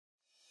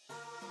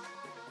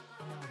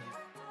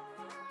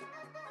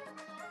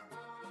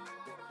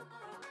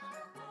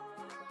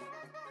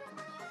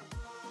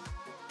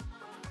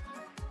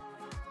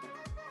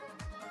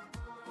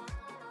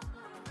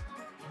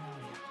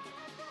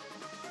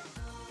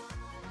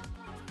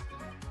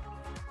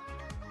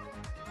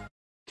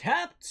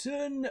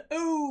Captain,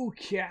 oh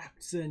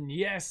Captain,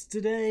 yes,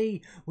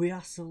 today we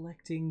are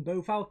selecting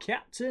both our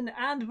Captain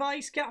and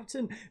Vice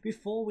Captain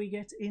before we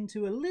get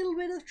into a little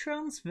bit of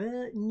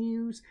transfer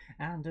news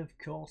and of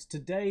course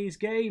today's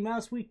game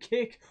as we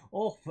kick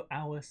off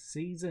our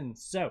season.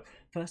 So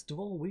first of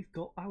all, we've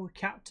got our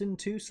Captain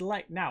to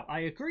select. Now,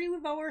 I agree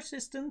with our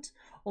assistant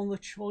on the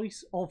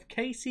choice of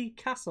Casey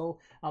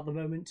Castle at the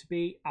moment to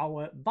be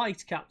our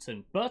Vice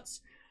Captain, but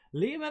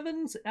Liam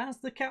Evans as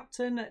the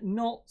captain,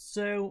 not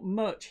so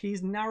much.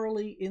 He's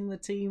narrowly in the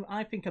team.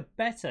 I think a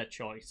better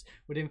choice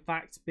would in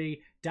fact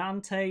be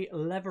Dante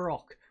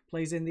Leverock.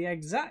 Plays in the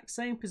exact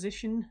same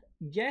position.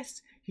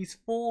 Yes, he's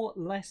 4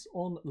 less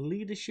on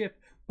leadership,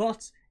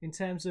 but in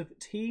terms of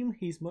team,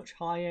 he's much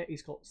higher.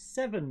 He's got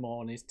 7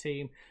 more on his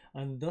team,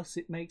 and thus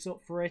it makes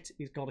up for it.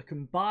 He's got a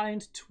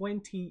combined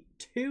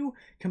 22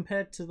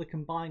 compared to the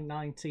combined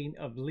 19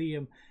 of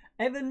Liam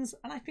Evans,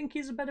 and I think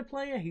he's a better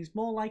player. He's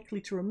more likely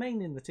to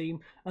remain in the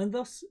team, and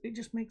thus it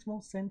just makes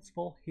more sense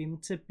for him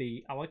to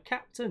be our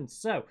captain.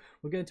 So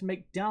we're going to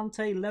make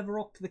Dante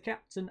Leverock the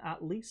captain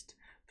at least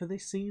for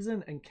this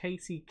season, and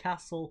Casey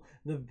Castle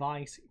the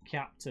vice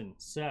captain.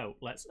 So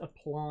let's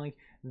apply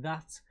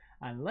that,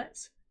 and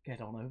let's get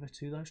on over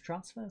to those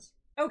transfers.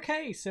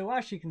 Okay, so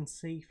as you can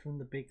see from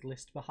the big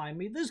list behind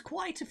me, there's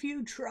quite a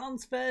few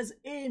transfers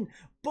in,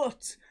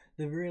 but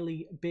the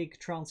really big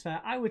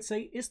transfer, I would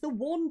say, is the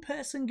one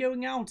person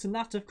going out, and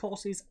that, of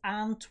course, is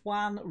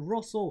Antoine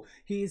Russell.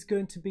 He is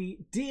going to be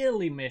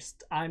dearly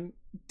missed. I'm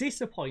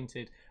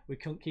disappointed we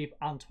couldn't keep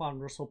Antoine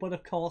Russell, but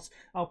of course,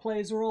 our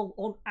players are all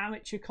on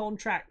amateur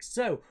contracts,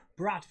 so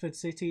Bradford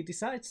City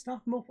decided to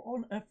snap him up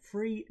on a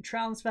free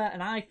transfer,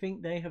 and I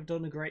think they have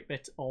done a great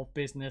bit of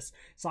business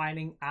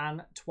signing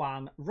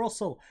Antoine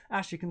Russell.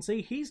 As you can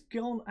see, he's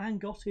gone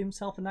and got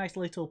himself a nice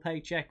little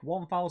paycheck,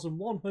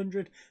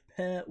 1,100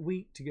 per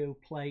week to go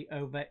play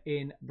over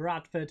in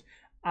Bradford.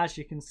 As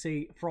you can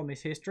see from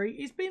his history,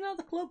 he's been at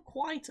the club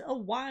quite a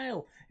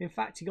while. In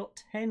fact, he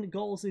got 10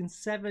 goals in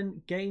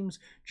 7 games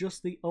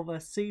just the other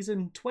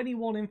season,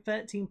 21 in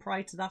 13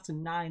 prior to that,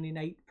 and 9 in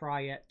 8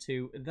 prior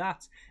to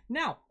that.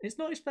 Now, it's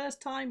not his first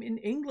time in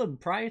England.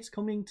 Prior to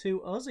coming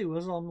to us, he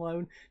was on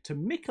loan to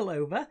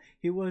Mikulova.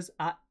 He was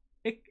at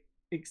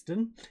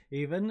Ixton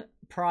even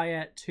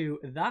prior to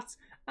that,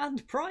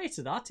 and prior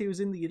to that he was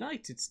in the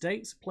United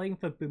States playing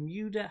for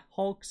Bermuda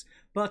Hogs,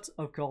 but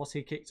of course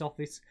he kicked off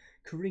his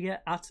career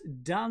at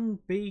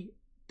Dandy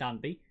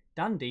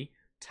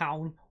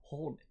Town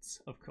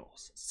Hornets, of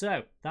course.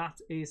 So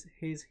that is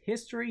his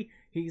history.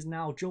 He's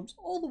now jumped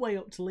all the way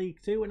up to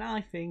League 2, and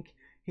I think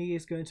he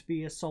is going to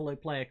be a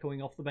solid player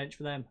coming off the bench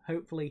for them.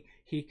 Hopefully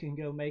he can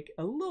go make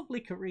a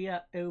lovely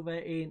career over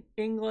in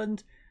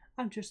England.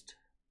 I'm just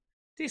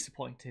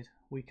disappointed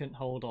we couldn't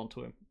hold on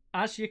to him.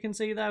 As you can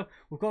see though,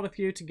 we've got a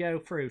few to go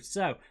through.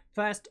 So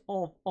first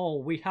of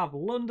all, we have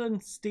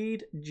London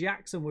Steed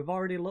Jackson. We've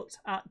already looked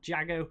at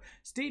Jago.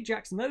 Steed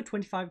Jackson though,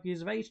 25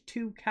 years of age,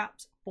 2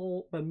 caps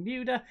for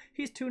Bermuda.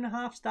 He's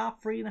 2.5 star,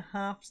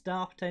 3.5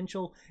 star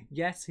potential.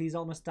 Yes, he's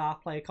on a star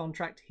player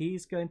contract.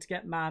 He's going to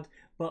get mad,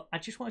 but I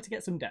just wanted to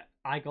get some depth.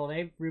 I got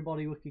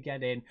everybody we could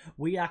get in.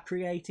 We are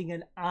creating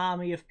an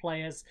army of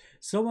players.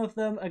 Some of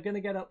them are going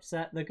to get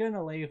upset. They're going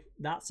to leave.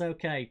 That's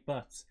okay,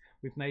 but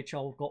we've made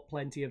sure we've got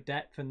plenty of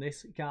depth, and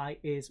this guy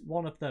is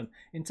one of them.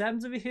 In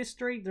terms of his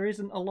history, there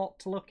isn't a lot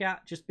to look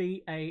at. Just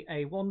be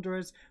a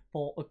Wanderers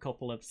for a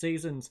couple of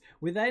seasons.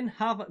 We then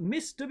have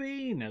Mr.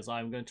 Bean, as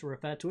I'm going to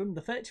refer to him,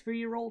 the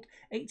 33-year-old,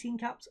 18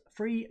 caps,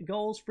 3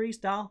 goals, 3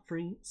 star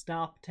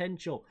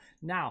potential.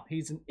 Now,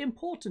 he's an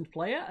important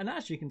player, and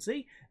as you can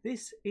see,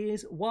 this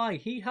is why.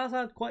 He has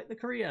had quite the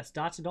career.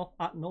 Started off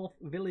at North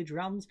Village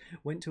Rams,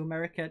 went to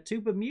America, to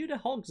Bermuda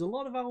Hogs. A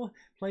lot of our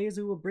players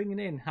who we're bringing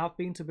in have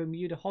been to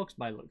Bermuda Hogs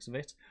by the looks of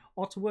it.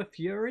 Ottawa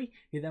Fury,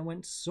 he then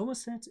went to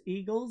Somerset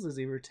Eagles as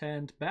he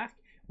returned back.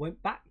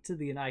 Went back to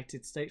the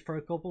United States for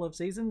a couple of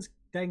seasons,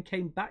 then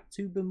came back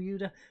to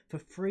Bermuda for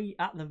free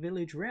at the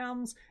Village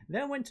Rams,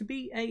 then went to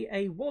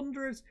BAA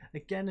Wanderers,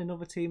 again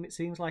another team it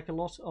seems like a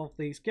lot of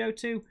these go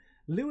to.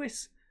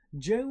 Lewis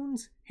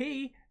Jones,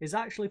 he is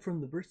actually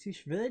from the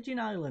British Virgin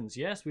Islands.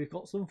 Yes, we've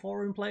got some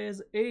foreign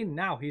players in.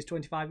 Now, he's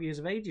 25 years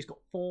of age. He's got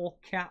 4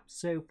 caps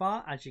so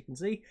far, as you can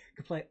see.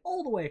 Can play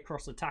all the way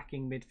across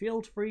attacking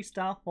midfield. 3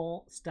 star,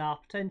 4 star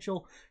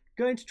potential.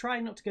 Going to try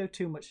not to go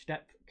too much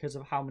depth because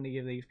of how many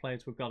of these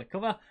players we've got to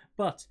cover,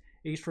 but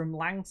he's from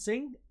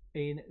Lansing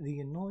in the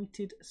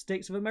United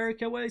States of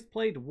America, where he's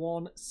played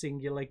 1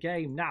 singular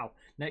game. Now,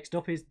 next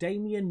up is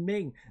Damien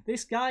Ming.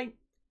 This guy, a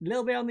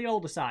little bit on the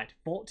older side,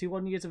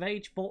 41 years of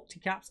age, 40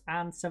 caps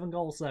and 7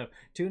 goals though.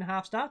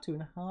 2.5 star,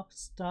 2.5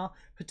 star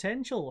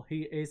potential.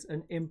 He is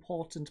an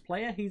important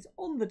player. He's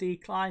on the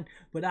decline,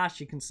 but as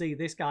you can see,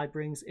 this guy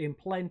brings in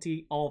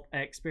plenty of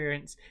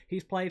experience.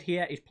 He's played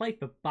here. He's played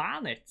for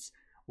Barnet,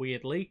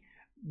 weirdly.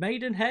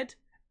 Maidenhead,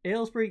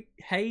 Aylesbury,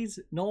 Hayes,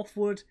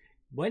 Northwood,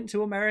 went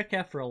to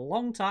America for a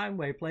long time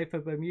where he played for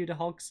Bermuda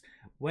Hogs,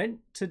 went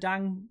to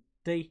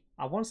Dandy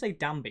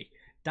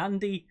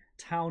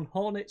Town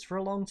Hornets for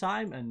a long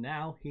time, and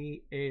now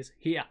he is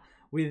here.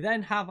 We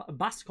then have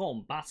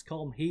Bascom.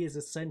 Bascom, he is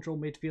a central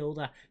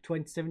midfielder,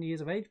 27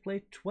 years of age,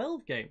 played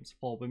 12 games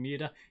for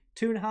Bermuda.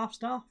 2.5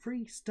 star,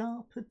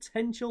 3-star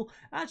potential.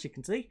 As you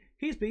can see,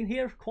 he's been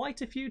here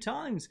quite a few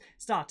times.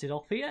 Started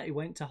off here, he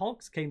went to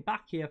Hogs, came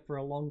back here for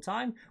a long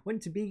time,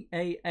 went to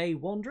BAA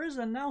Wanderers,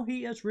 and now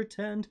he has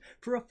returned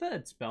for a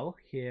third spell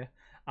here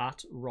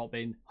at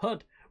Robin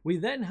Hood. We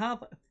then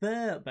have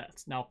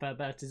Thurbert. Now,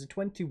 Thurbert is a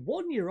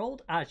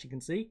 21-year-old, as you can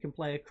see, can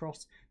play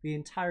across the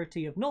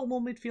entirety of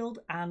normal midfield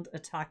and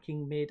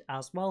attacking mid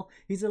as well.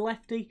 He's a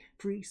lefty,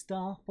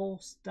 3-star,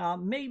 4-star,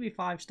 maybe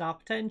 5-star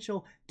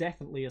potential,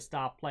 definitely a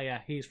star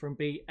player. He's from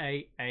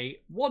BAA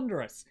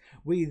Wanderers.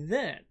 We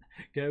then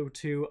go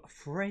to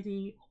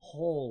Freddie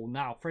Hall.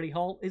 Now, Freddie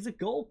Hall is a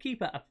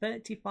goalkeeper, a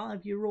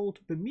 35-year-old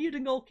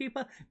Bermudan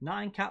goalkeeper,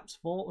 9 caps,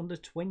 4 under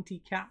 20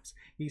 caps.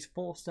 He's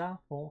 4-star,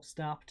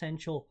 4-star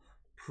potential.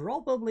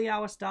 Probably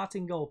our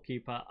starting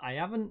goalkeeper. I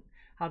haven't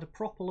had a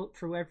proper look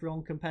through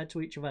everyone compared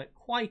to each other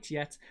quite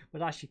yet,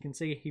 but as you can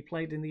see, he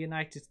played in the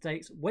United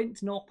States, went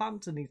to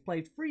Northampton, he's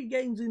played 3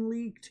 games in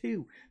League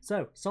 2,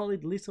 so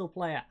solid little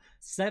player.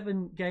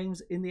 7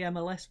 games in the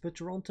MLS for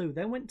Toronto,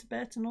 then went to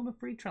Burton on a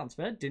free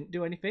transfer, didn't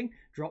do anything,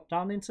 dropped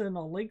down into the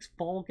non-leagues,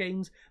 4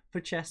 games for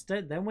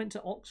Chester, then went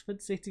to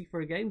Oxford City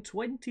for a game,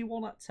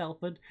 21 at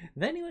Telford,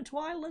 then he went to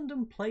Ireland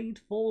and played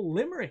for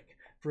Limerick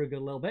for a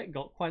good little bit,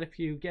 got quite a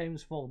few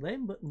games for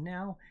them, but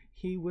now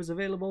he was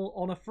available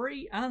on a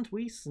free and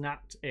we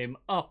snapped him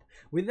up.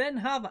 We then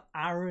have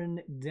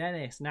Aaron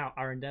Dennis. Now,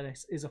 Aaron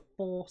Dennis is a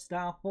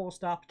 4-star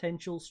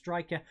potential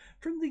striker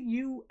from the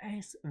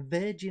US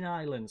Virgin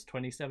Islands,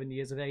 27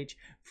 years of age,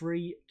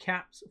 3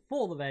 caps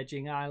for the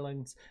Virgin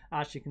Islands.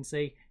 As you can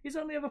see, he's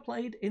only ever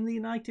played in the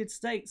United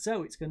States,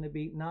 so it's going to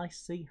be nice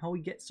to see how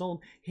he gets on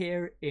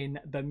here in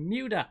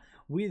Bermuda.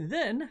 We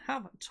then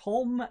have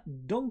Tom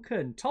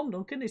Duncan. Tom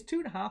Duncan is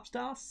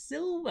 2.5-star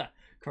silver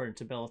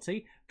current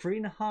ability,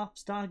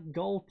 3.5-star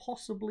gold,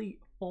 possibly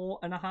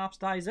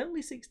 4.5-star. He's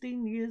only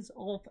 16 years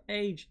of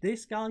age.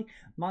 This guy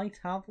might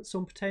have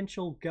some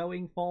potential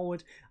going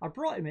forward. I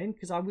brought him in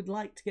because I would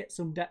like to get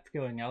some depth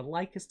going. I would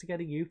like us to get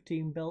a youth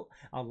team built.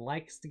 I'd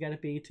like us to get a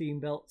B team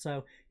built.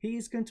 So he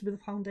is going to be the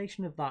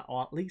foundation of that,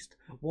 or at least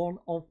one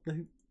of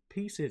the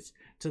pieces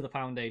to the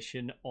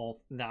foundation of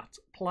that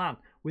plan.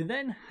 We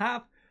then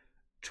have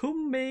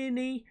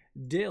Tummany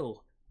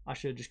Dill. I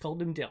should have just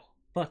called him Dill.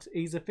 But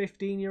he's a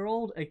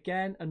 15-year-old.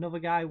 Again, another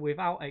guy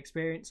without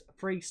experience.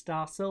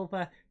 3-star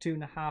silver,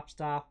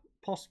 2.5-star,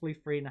 possibly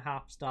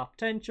 3.5-star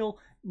potential.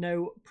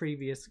 No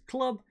previous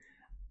club.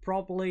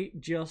 Probably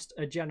just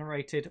a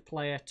generated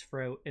player to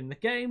throw in the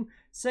game.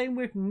 Same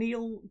with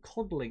Neil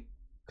Codling.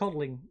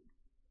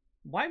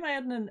 Why am I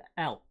adding an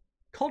L?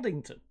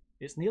 Coddington.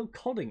 It's Neil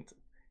Coddington.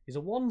 He's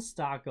a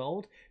 1-star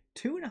gold.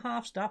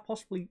 2.5-star,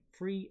 possibly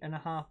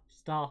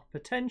 3.5-star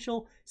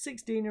potential.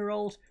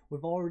 16-year-old.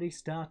 We've already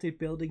started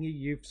building a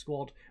youth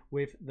squad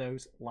with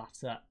those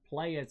latter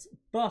players.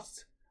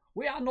 But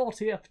we are not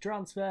here for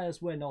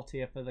transfers. We're not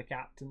here for the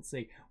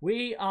captaincy.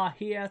 We are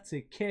here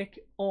to kick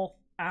off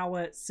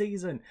our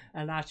season.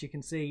 And as you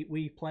can see,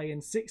 we play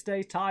in 6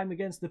 days' time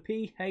against the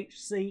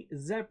PHC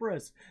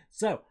Zebras.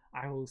 So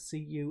I will see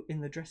you in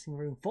the dressing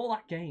room for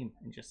that game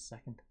in just a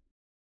second.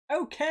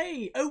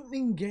 Okay,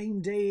 opening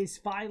game day is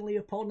finally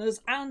upon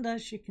us, and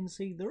as you can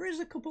see, there is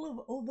a couple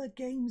of other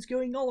games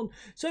going on.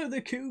 So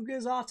the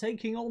Cougars are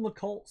taking on the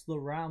Colts, the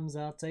Rams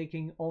are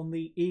taking on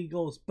the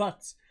Eagles,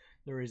 but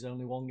there is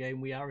only one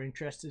game we are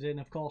interested in,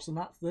 of course, and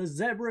that's the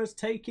Zebras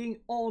taking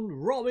on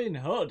Robin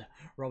Hood.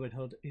 Robin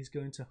Hood is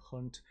going to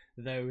hunt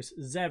those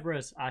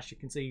Zebras. As you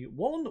can see,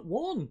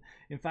 1-1,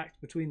 in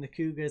fact, between the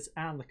Cougars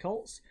and the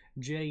Colts.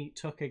 Jay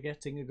Tucker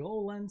getting a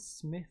goal and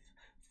Smith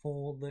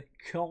for the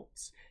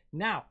Colts.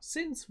 Now,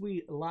 since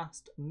we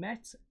last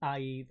met,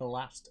 i.e. the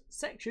last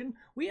section,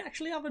 we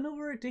actually have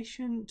another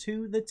addition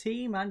to the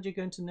team, and you're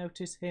going to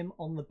notice him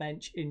on the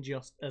bench in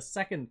just a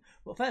second.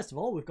 But first of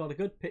all, we've got a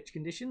good pitch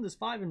condition. There's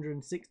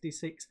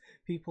 566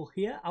 people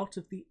here out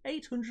of the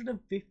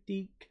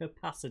 850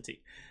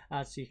 capacity.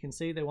 As you can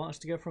see, they want us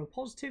to go from a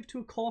positive to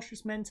a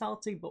cautious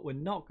mentality, but we're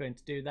not going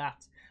to do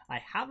that. I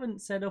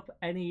haven't set up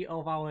any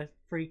of our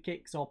free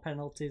kicks or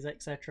penalties,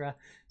 etc.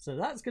 So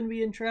that's going to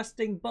be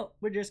interesting, but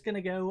we're just going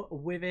to go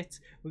with it.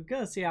 We're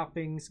going to see how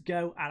things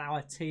go, and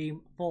our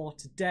team for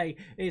today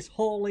is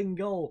Hall in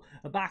goal,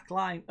 a back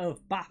line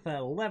of Baffer,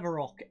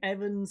 Leverock,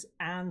 Evans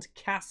and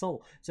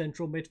Castle.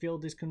 Central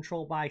midfield is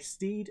controlled by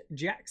Steed,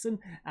 Jackson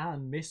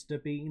and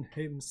Mr. Bean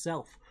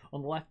himself.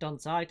 On the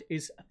left-hand side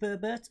is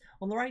Thurbert,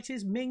 on the right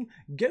is Ming,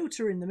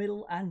 Goater in the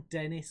middle and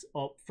Dennis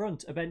up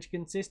front. A bench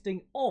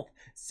consisting of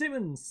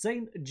Simmons,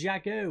 St.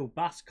 Jago,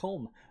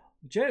 Bascom,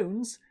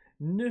 Jones,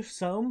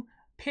 Newsom,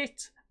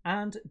 Pitt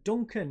and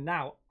Duncan.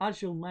 Now,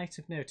 as you might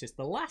have noticed,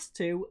 the last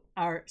two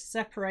are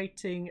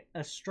separating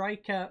a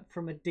striker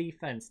from a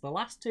defence. The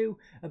last two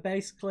are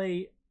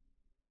basically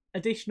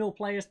additional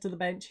players to the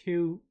bench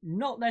who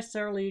not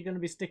necessarily are going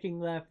to be sticking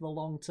there for the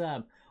long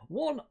term.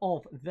 One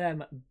of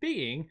them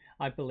being,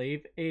 I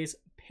believe, is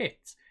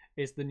Pitt,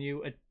 is the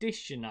new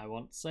addition, I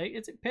want to say.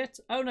 Is it Pitt?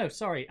 Oh no,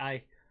 sorry,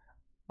 I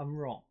I'm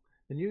wrong.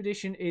 The new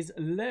addition is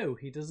Low.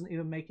 He doesn't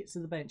even make it to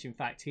the bench. In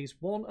fact, he's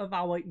one of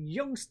our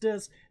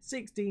youngsters,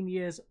 16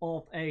 years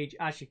of age.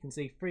 As you can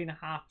see,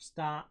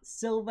 3.5-star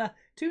silver,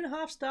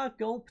 2.5-star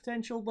gold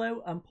potential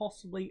though, and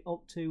possibly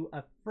up to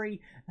a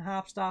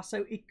 3.5-star.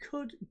 So it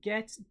could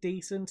get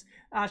decent.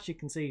 As you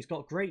can see, he's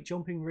got great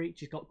jumping reach,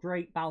 he's got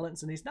great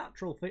balance, and his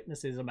natural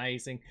fitness is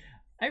amazing.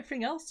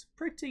 Everything else,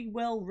 pretty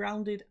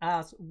well-rounded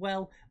as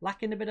well.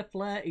 Lacking a bit of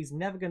flair, he's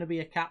never going to be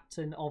a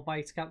captain or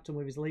vice-captain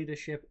with his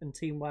leadership and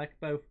teamwork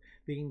both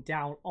being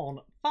down on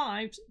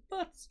 5s,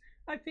 but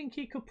I think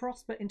he could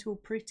prosper into a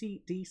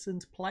pretty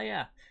decent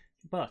player.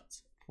 But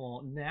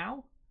for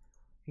now,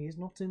 he's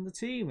not in the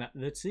team.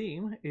 The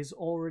team is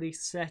already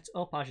set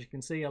up. As you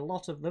can see, a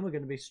lot of them are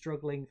going to be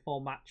struggling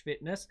for match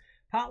fitness,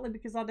 partly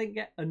because I didn't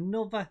get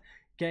another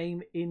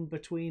game in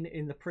between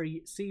in the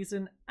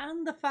pre-season,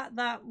 and the fact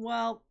that,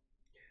 well,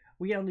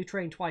 we only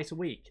train twice a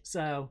week,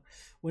 so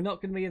we're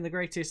not going to be in the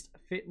greatest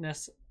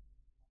fitness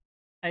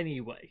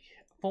anyway.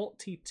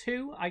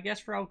 42, I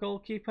guess, for our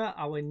goalkeeper.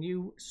 Our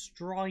new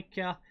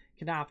striker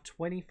can have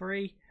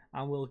 23,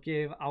 and we'll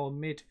give our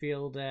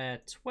midfielder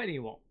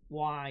 21.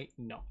 Why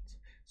not?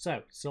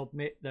 So,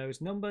 submit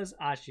those numbers.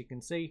 As you can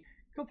see,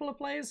 a couple of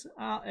players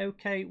are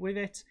okay with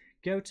it.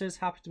 Gota's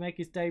happy to make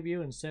his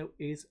debut, and so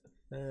is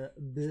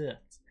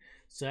Bert.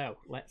 So,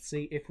 let's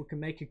see if we can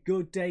make a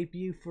good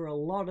debut for a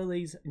lot of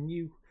these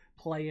new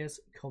players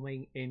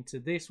coming into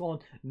this one.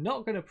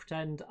 Not going to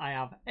pretend I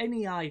have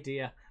any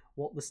idea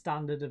what the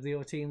standard of the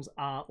other teams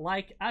are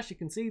like. As you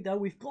can see though,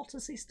 we've got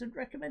assistant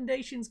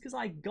recommendations because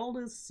I got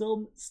us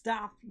some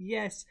staff.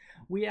 Yes,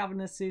 we have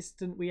an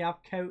assistant, we have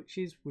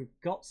coaches, we've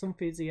got some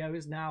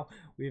physios now,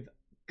 we've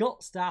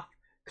got staff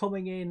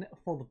coming in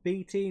for the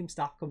B team,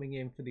 staff coming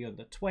in for the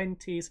under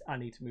 20s. I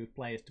need to move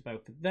players to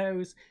both of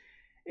those.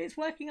 It's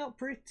working out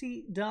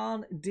pretty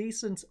darn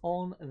decent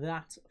on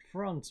that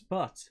front,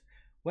 but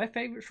we're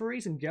favourites for a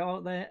reason. Go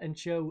out there and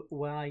show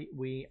why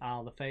we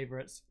are the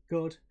favourites.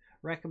 Good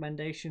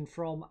recommendation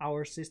from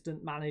our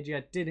assistant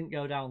manager. Didn't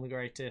go down the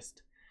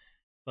greatest.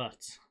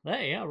 But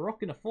they are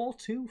rocking a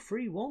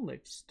 4-2-3-1. They've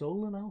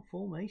stolen our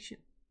formation.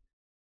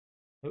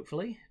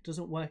 Hopefully it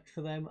doesn't work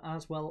for them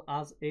as well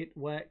as it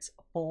works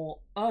for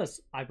us.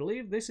 I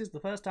believe this is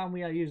the first time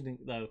we are using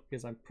it though,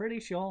 because I'm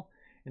pretty sure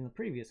in the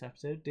previous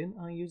episode, didn't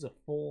I use a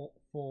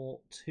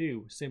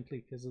 4-4-2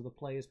 simply because of the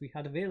players we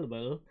had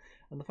available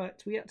and the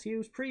fact we had to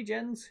use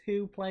pre-gens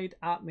who played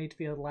at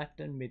midfield left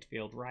and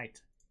midfield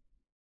right.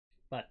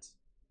 But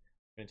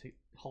I'm going to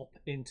hop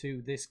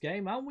into this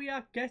game and we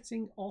are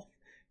getting off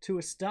to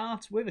a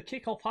start with a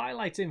kick-off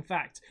highlight, in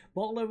fact.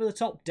 Ball over the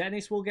top.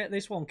 Dennis will get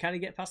this one. Can he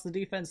get past the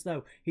defence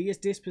though? He is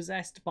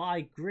dispossessed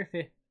by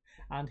Griffith,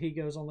 and he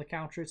goes on the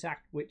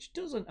counter-attack, which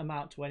doesn't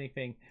amount to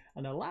anything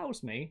and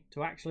allows me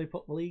to actually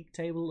put the league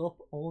table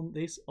up on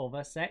this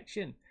other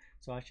section.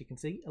 So as you can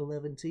see,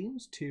 11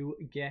 teams to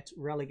get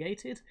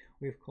relegated.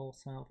 We of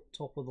course have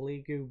top of the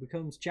league who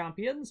becomes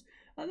champions,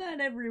 and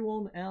then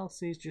everyone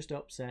else is just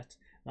upset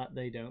that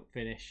they don't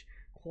finish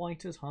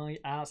quite as high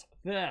as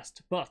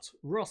first. But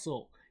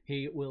Russell,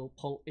 he will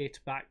pull it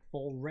back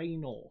for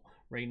Raynor.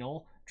 Raynor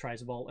tries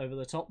the ball over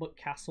the top, but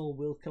Castle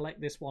will collect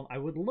this one. I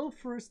would love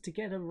for us to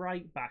get a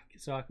right back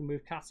so I can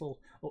move Castle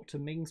up to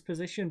Ming's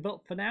position,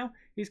 but for now,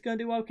 he's going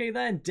to do okay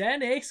then.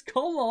 Dennis,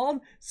 come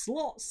on,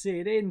 slots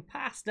it in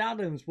past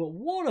Adams, but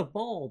what a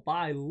ball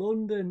by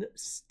London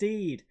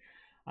Steed.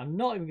 I'm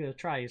not even going to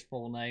try his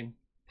full name,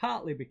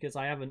 partly because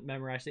I haven't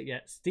memorised it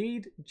yet.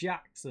 Steed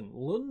Jackson,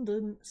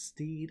 London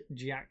Steed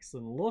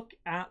Jackson. Look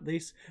at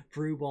this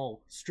through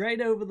ball, straight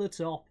over the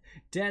top.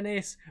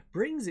 Dennis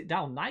brings it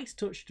down, nice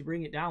touch to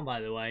bring it down by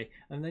the way,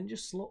 and then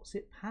just slots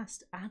it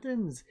past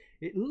Adams.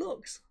 It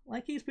looks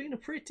like he's been a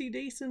pretty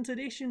decent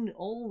addition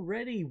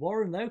already.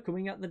 Warren though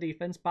coming at the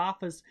defence,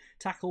 Bartha's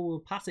tackle will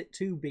pass it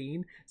to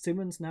Bean.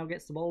 Simmons now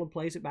gets the ball and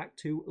plays it back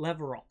to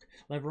Leverock.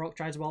 Leverock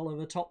tries the ball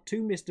over the top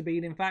to Mr.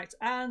 Bean in fact,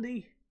 and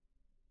he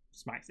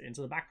smacks it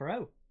into the back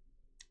row.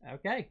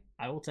 Okay,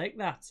 I will take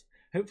that.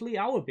 Hopefully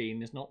our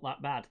Bean is not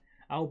that bad.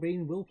 Our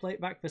Bean will play it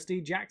back for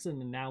Steve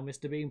Jackson, and now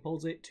Mr. Bean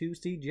pulls it to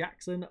Steve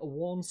Jackson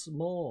once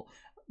more.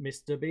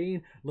 Mr.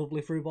 Bean,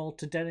 lovely through ball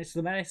to Dennis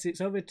the Menace.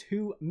 It's over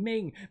to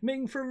Ming.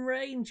 Ming from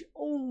range.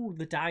 Oh,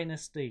 the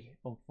Dynasty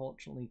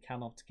unfortunately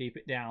cannot keep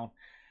it down.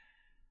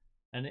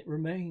 And it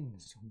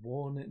remains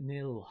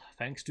 1-0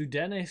 thanks to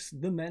Dennis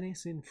the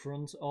Menace in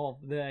front of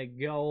their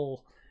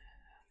goal.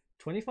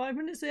 25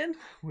 minutes in,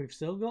 we've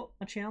still got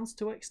a chance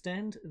to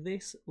extend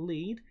this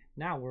lead.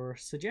 Now we're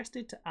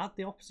suggested to add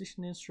the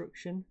opposition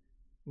instruction.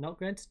 Not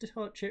going to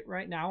touch it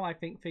right now. I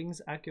think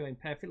things are going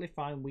perfectly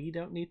fine. We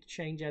don't need to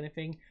change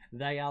anything.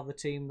 They are the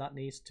team that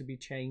needs to be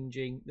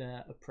changing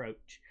their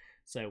approach.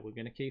 So we're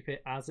going to keep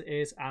it as it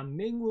is, and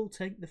Ming will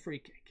take the free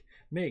kick.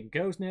 Ming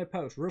goes near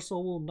post.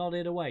 Russell will nod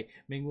it away.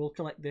 Ming will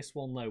collect this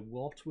one though.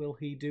 What will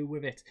he do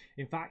with it?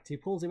 In fact, he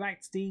pulls it back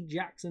to Steve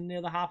Jackson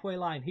near the halfway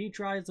line. He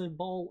tries the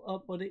ball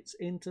up, but it's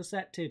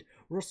intercepted.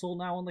 Russell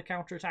now on the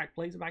counter attack.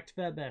 Plays it back to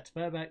Furbert.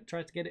 Furbert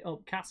tries to get it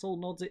up. Castle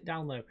nods it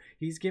down though.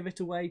 He's give it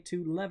away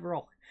to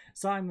Leverock.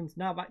 Simons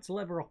now back to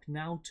Leverock.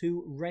 Now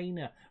to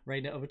Rayner.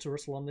 Rayner over to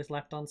Russell on this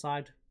left-hand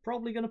side.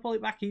 Probably going to pull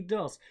it back. He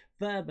does.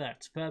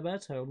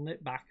 Furbert holding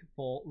it back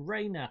for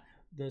Rayner.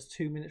 There's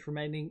 2 minutes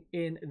remaining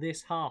in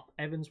this half.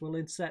 Evans will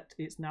intercept.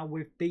 It's now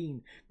with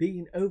Bean.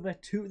 Bean over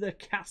to the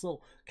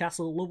Castle.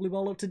 Castle, lovely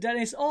ball up to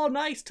Dennis. Oh,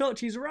 nice touch.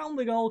 He's around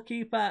the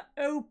goalkeeper.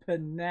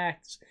 Open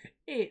net.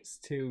 It's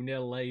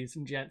 2-0, ladies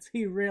and gents.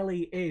 He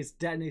really is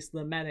Dennis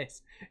the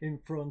Menace in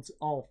front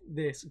of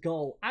this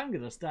goal. I'm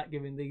going to start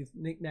giving these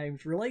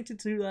nicknames related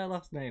to their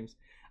last names.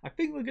 I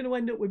think we're going to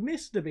end up with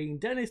Mr. Bean,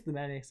 Dennis the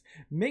Menace,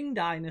 Ming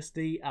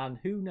Dynasty, and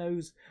who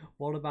knows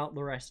what about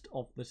the rest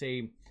of the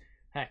team.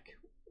 Heck,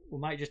 we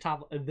might just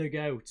have the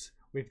GOAT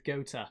with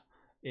Gota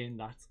in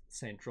that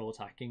central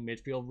attacking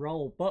midfield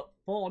role. But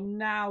for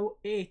now,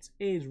 it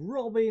is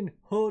Robin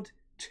Hood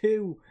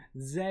 2,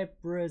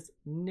 Zebras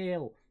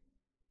 0.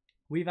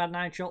 We've had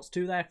 9 shots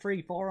to their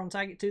 3, 4 on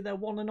target to their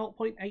 1, a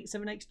 0.87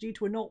 XG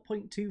to a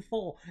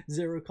 0.24,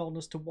 0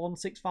 corners to 1,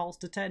 6 fouls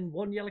to 10,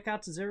 1 yellow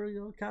card to 0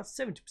 yellow cards,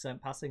 70%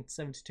 passing to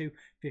 72,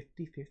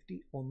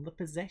 50-50 on the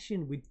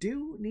possession. We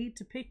do need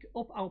to pick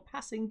up our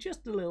passing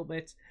just a little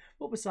bit,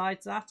 but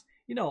besides that,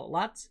 you know what,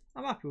 lads,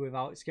 I'm happy with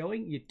how it's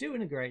going. You're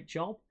doing a great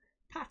job.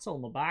 Pat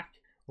on the back.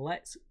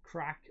 Let's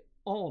crack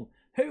on.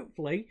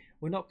 Hopefully,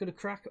 we're not going to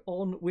crack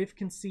on with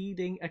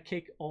conceding a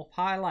kick-off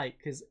highlight,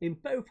 because in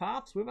both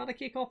halves, we've had a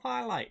kick-off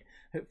highlight.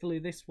 Hopefully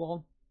this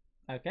one,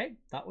 okay,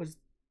 that was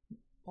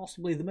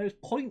possibly the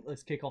most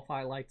pointless kick-off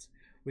highlight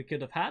we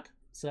could have had.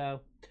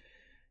 So,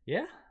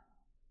 yeah,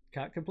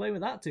 can't complain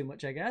with that too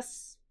much, I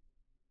guess.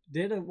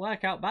 Didn't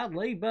work out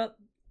badly, but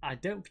I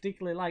don't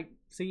particularly like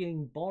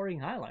seeing boring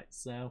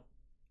highlights, so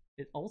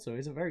it also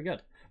isn't very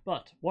good.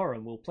 But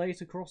Warren will play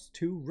it across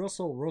to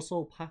Russell.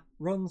 Russell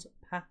runs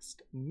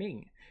past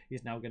Ming.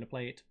 He's now going to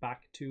play it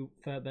back to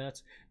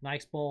Furbert.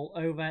 Nice ball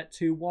over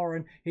to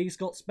Warren. He's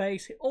got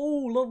space.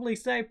 Oh, lovely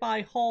save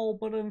by Hall,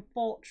 but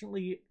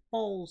unfortunately it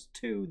falls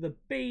to the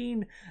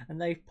Bean, and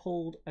they've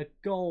pulled a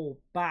goal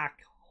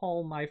back.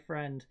 Hall, my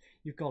friend,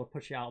 you've got to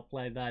push it out of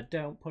play there.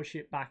 Don't push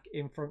it back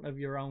in front of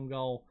your own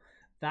goal.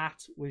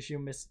 That was your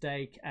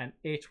mistake, and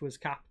it was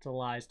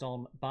capitalised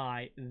on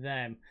by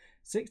them.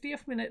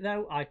 60th minute,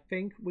 though, I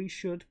think we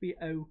should be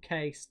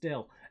okay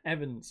still.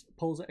 Evans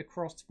pulls it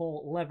across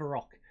for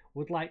Leverock.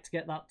 Would like to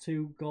get that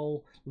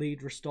 2-goal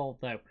lead restored,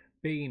 though.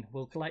 Bean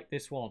will collect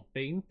this one.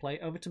 Bean, play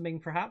it over to Ming,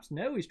 perhaps.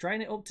 No, he's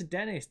trying it up to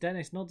Dennis.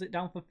 Dennis nods it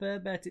down for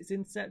Furbert. It's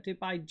intercepted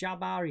by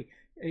Jabari.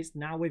 It's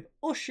now with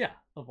Usher,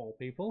 of all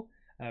people.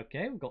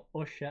 Okay, we've got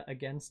Usher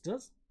against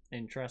us.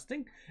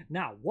 Interesting.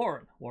 Now,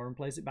 Warren. Warren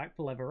plays it back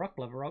for Leverock.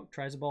 Leverock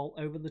tries a ball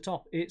over the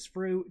top. It's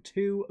through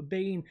to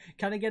Bean.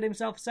 Can he get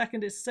himself a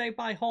second? It's saved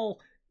by Hall.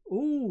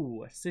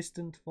 Ooh,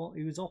 assistant thought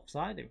he was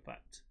offside, in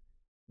fact.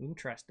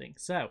 Interesting.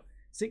 So,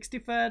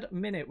 63rd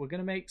minute. We're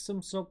going to make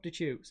some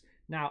substitutes.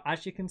 Now,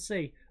 as you can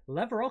see,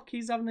 Leverock,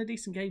 he's having a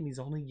decent game. He's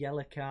on a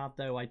yellow card,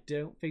 though. I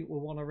don't think we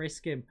want to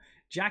risk him.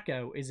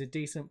 Jago is a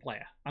decent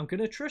player. I'm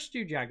going to trust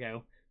you,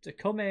 Jago, to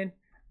come in,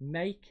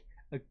 make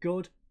a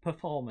good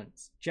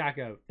performance.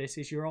 Jago, this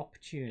is your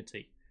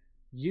opportunity.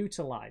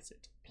 Utilize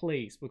it,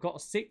 please. We've got a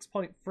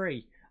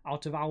 6.3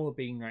 out of our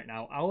Bean right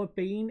now. Our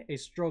Bean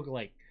is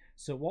struggling.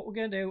 So what we're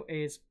going to do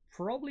is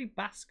probably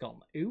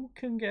Bascom. Who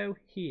can go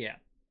here?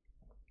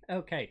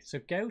 Okay, so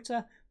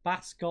Gota,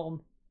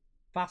 Bascom.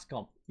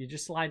 Bascom, you're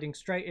just sliding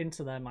straight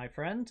into there, my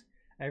friend.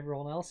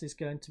 Everyone else is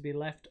going to be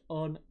left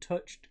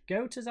untouched.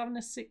 Gota's having a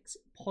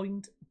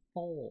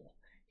 6.4.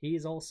 He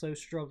is also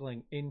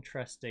struggling.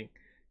 Interesting.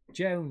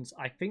 Jones,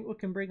 I think we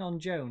can bring on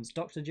Jones.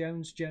 Dr.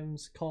 Jones,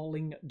 Jones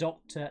calling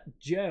Dr.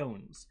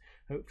 Jones.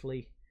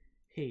 Hopefully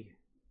he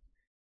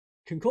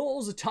can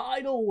cause a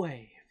tidal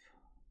wave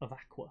of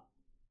aqua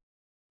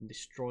and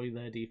destroy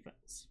their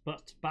defense.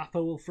 But Baffa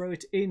will throw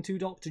it into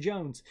Dr.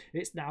 Jones.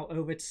 It's now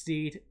over to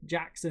Steve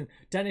Jackson.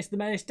 Dennis the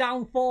Menace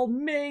down for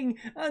Ming,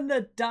 and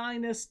the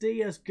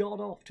Dynasty has got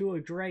off to a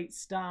great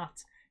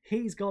start.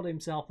 He's got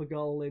himself a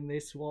goal in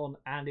this one,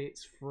 and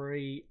it's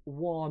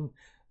 3-1.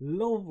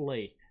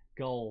 Lovely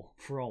goal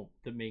from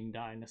the Ming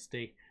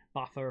Dynasty.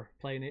 Baffer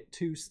playing it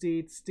to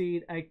Steed.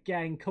 Steed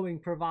again, coming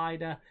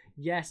provider.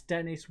 Yes,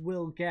 Dennis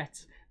will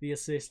get the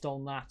assist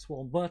on that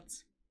one, but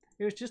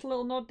it was just a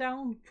little nod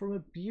down from a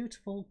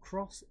beautiful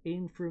cross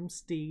in from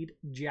Steed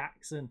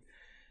Jackson.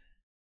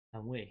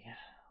 And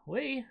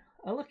we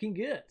are looking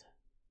good.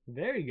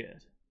 Very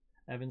good.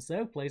 Evans,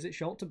 though, plays it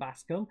short to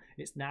Bascom.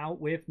 It's now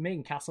with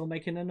Ming. Castle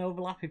making an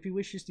overlap. If he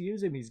wishes to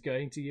use him, he's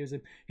going to use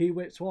him. He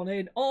whips one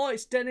in. Oh,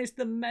 it's Dennis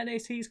the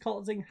Menace. He's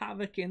causing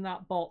havoc in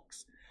that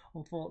box.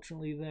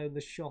 Unfortunately, though,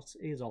 the shot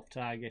is off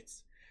target.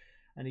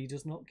 And he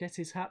does not get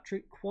his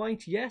hat-trick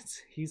quite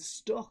yet. He's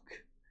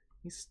stuck.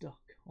 He's stuck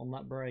on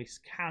that brace.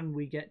 Can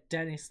we get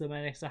Dennis the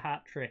Menace a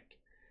hat-trick?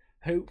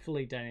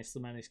 Hopefully Dennis the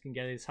Menace can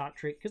get his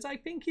hat-trick, because I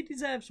think he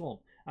deserves one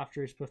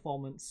after his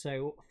performance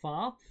so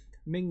far.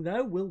 Ming,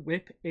 though, will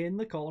whip in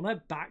the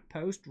corner. Back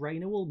post.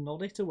 Rayner will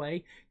nod it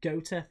away.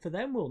 Gota for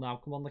them will now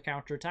come on the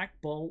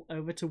counter-attack. Ball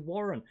over to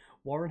Warren.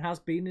 Warren has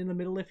been in the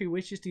middle if he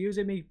wishes to use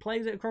him. He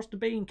plays it across the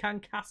beam.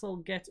 Can Castle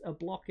get a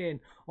block in?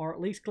 Or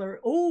at least clear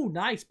it? Oh,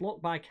 nice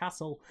block by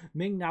Castle.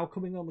 Ming now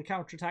coming on the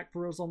counter-attack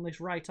for us on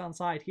this right-hand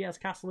side. He has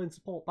Castle in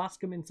support.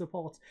 Bascom in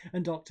support.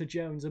 And Dr.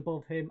 Jones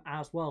above him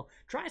as well.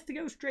 Tries to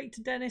go straight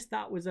to Dennis.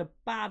 That was a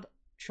bad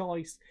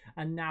choice,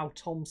 and now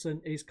Thompson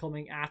is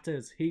coming at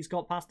us. He's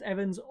got past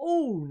Evans.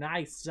 Oh,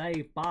 nice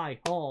save by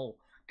Hall.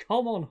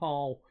 Come on,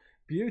 Hall.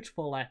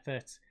 Beautiful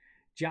effort.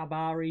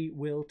 Jabari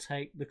will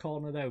take the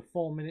corner though.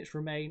 4 minutes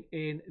remain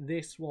in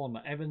this one.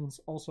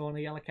 Evans also on a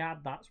yellow card.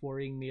 That's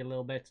worrying me a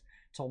little bit.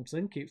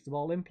 Thompson keeps the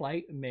ball in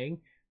play. Ming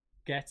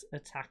gets a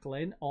tackle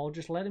in, or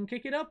just let him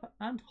kick it up,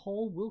 and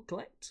Hall will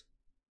collect.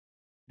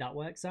 That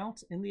works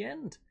out in the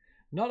end.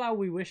 Not how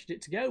we wished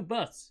it to go,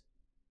 but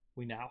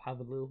we now have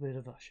a little bit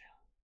of Usher.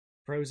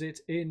 Throws it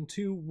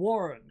into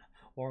Warren.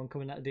 Warren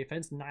coming at the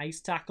defense.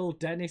 Nice tackle.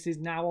 Dennis is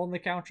now on the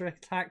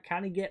counter-attack.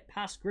 Can he get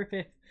past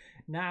Griffith?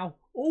 Now,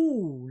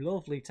 oh,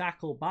 lovely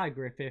tackle by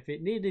Griffith.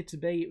 It needed to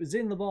be. It was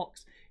in the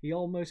box. He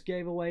almost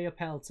gave away a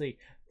penalty.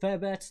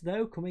 Fairberts,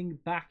 though, coming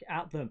back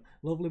at them.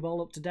 Lovely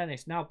ball up to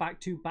Dennis. Now back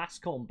to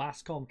Bascom.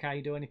 Bascom, can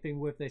he do anything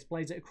with this?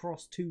 Plays it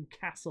across to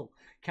Castle.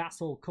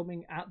 Castle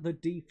coming at the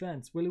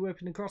defense. Will he whip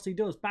it across? He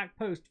does. Back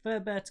post.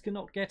 Fairberts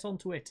cannot get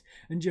onto it.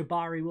 And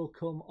Jabari will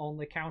come on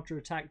the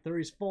counter-attack. There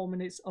is 4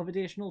 minutes of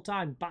additional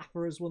time.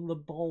 Baffer has won the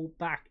ball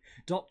back.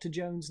 Dr.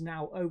 Jones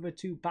now over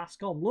to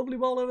Bascom. Lovely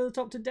ball over the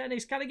top to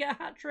Dennis. Can he get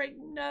a hat-trick?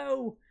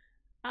 No.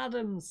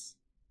 Adams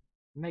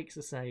makes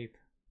a save.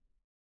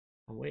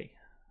 And we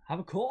have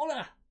a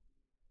corner.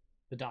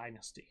 The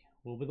Dynasty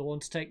will be the one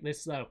to take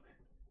this though.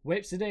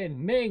 Whips it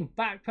in. Ming,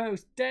 back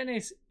post.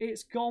 Dennis,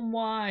 it's gone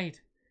wide.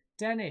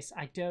 Dennis,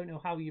 I don't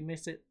know how you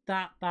miss it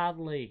that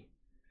badly.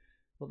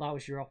 But that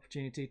was your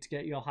opportunity to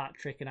get your hat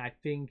trick, and I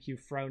think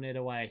you've thrown it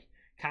away.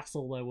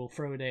 Castle, though, will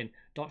throw it in.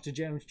 Dr.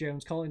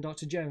 Jones, calling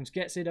Dr. Jones.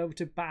 Gets it over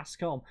to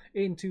Bascom.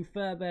 Into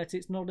Fairberts.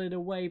 It's nodded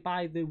away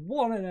by the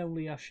one and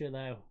only Usher,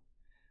 though.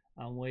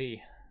 And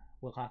we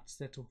will have to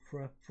settle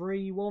for a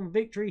 3-1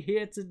 victory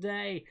here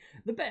today.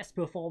 The best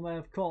performer,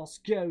 of course,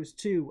 goes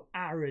to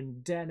Aaron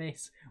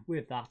Dennis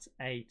with that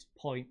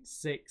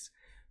 8.6.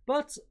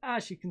 But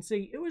as you can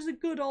see, it was a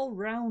good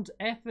all-round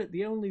effort.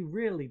 The only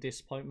really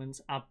disappointments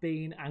have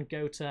been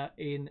Angota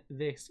in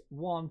this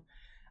one.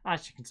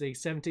 As you can see,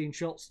 17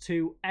 shots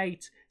to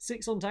 8,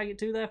 6 on target,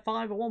 2 there,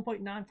 5, a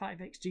 1.95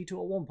 XG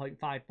to a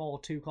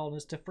 1.54, 2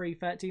 corners to 3,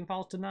 13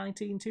 fouls to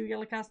 19, 2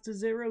 yellow cards to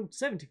 0,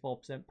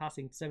 74%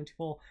 passing to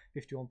 74,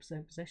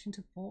 51% possession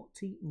to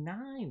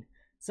 49.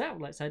 So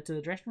let's head to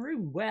the dressing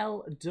room.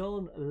 Well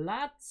done,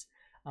 lads.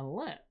 And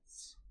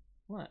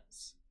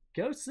let's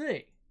go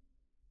see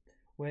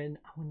when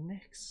our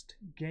next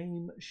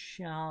game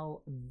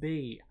shall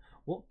be.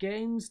 What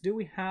games do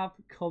we have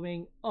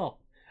coming up?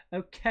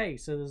 Okay,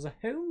 so there's a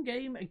home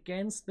game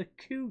against the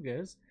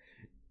Cougars.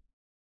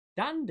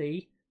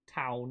 Dandy,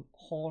 Town,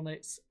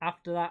 Hornets.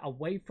 After that,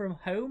 away from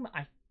home,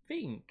 I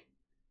think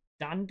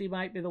Dandy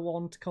might be the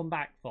one to come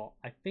back for.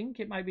 I think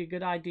it might be a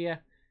good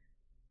idea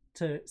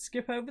to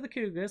skip over the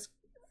Cougars,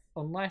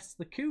 unless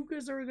the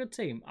Cougars are a good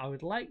team. I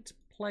would like to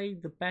play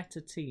the better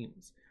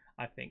teams,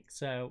 I think.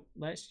 So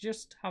let's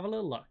just have a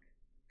little look.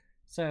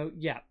 So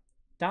yeah,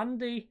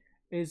 Dandy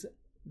is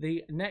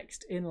the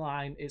next in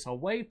line. It's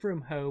away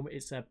from home.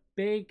 It's a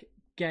big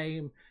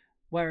game,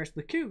 whereas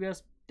the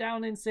Cougars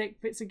down in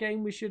 6th. It's a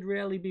game we should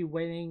really be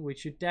winning. We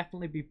should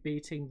definitely be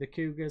beating the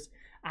Cougars.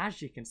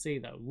 As you can see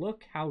though,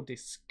 look how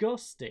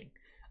disgusting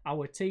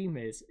our team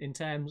is in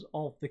terms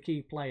of the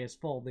key players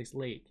for this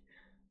league.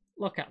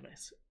 Look at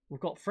this. We've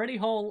got Freddie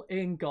Hall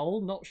in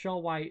goal. Not sure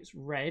why it's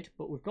red,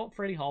 but we've got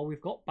Freddie Hall, we've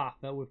got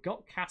Baffer, we've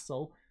got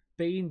Castle,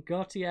 Bean,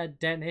 Gautier,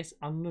 Dennis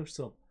and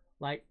Newsom.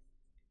 Like,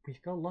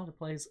 we've got a lot of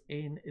players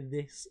in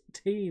this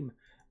team.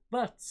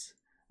 But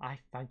I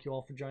thank you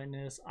all for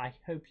joining us. I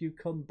hope you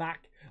come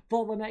back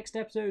for the next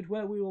episode,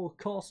 where we will, of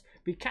course,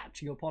 be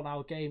catching up on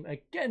our game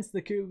against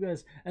the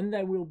Cougars. And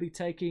then we'll be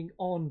taking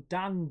on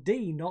Dan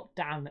D, not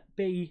Dan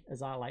B,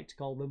 as I like to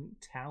call them,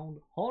 Town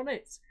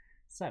Hornets.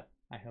 So,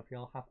 I hope you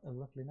all have a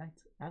lovely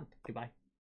night, and goodbye.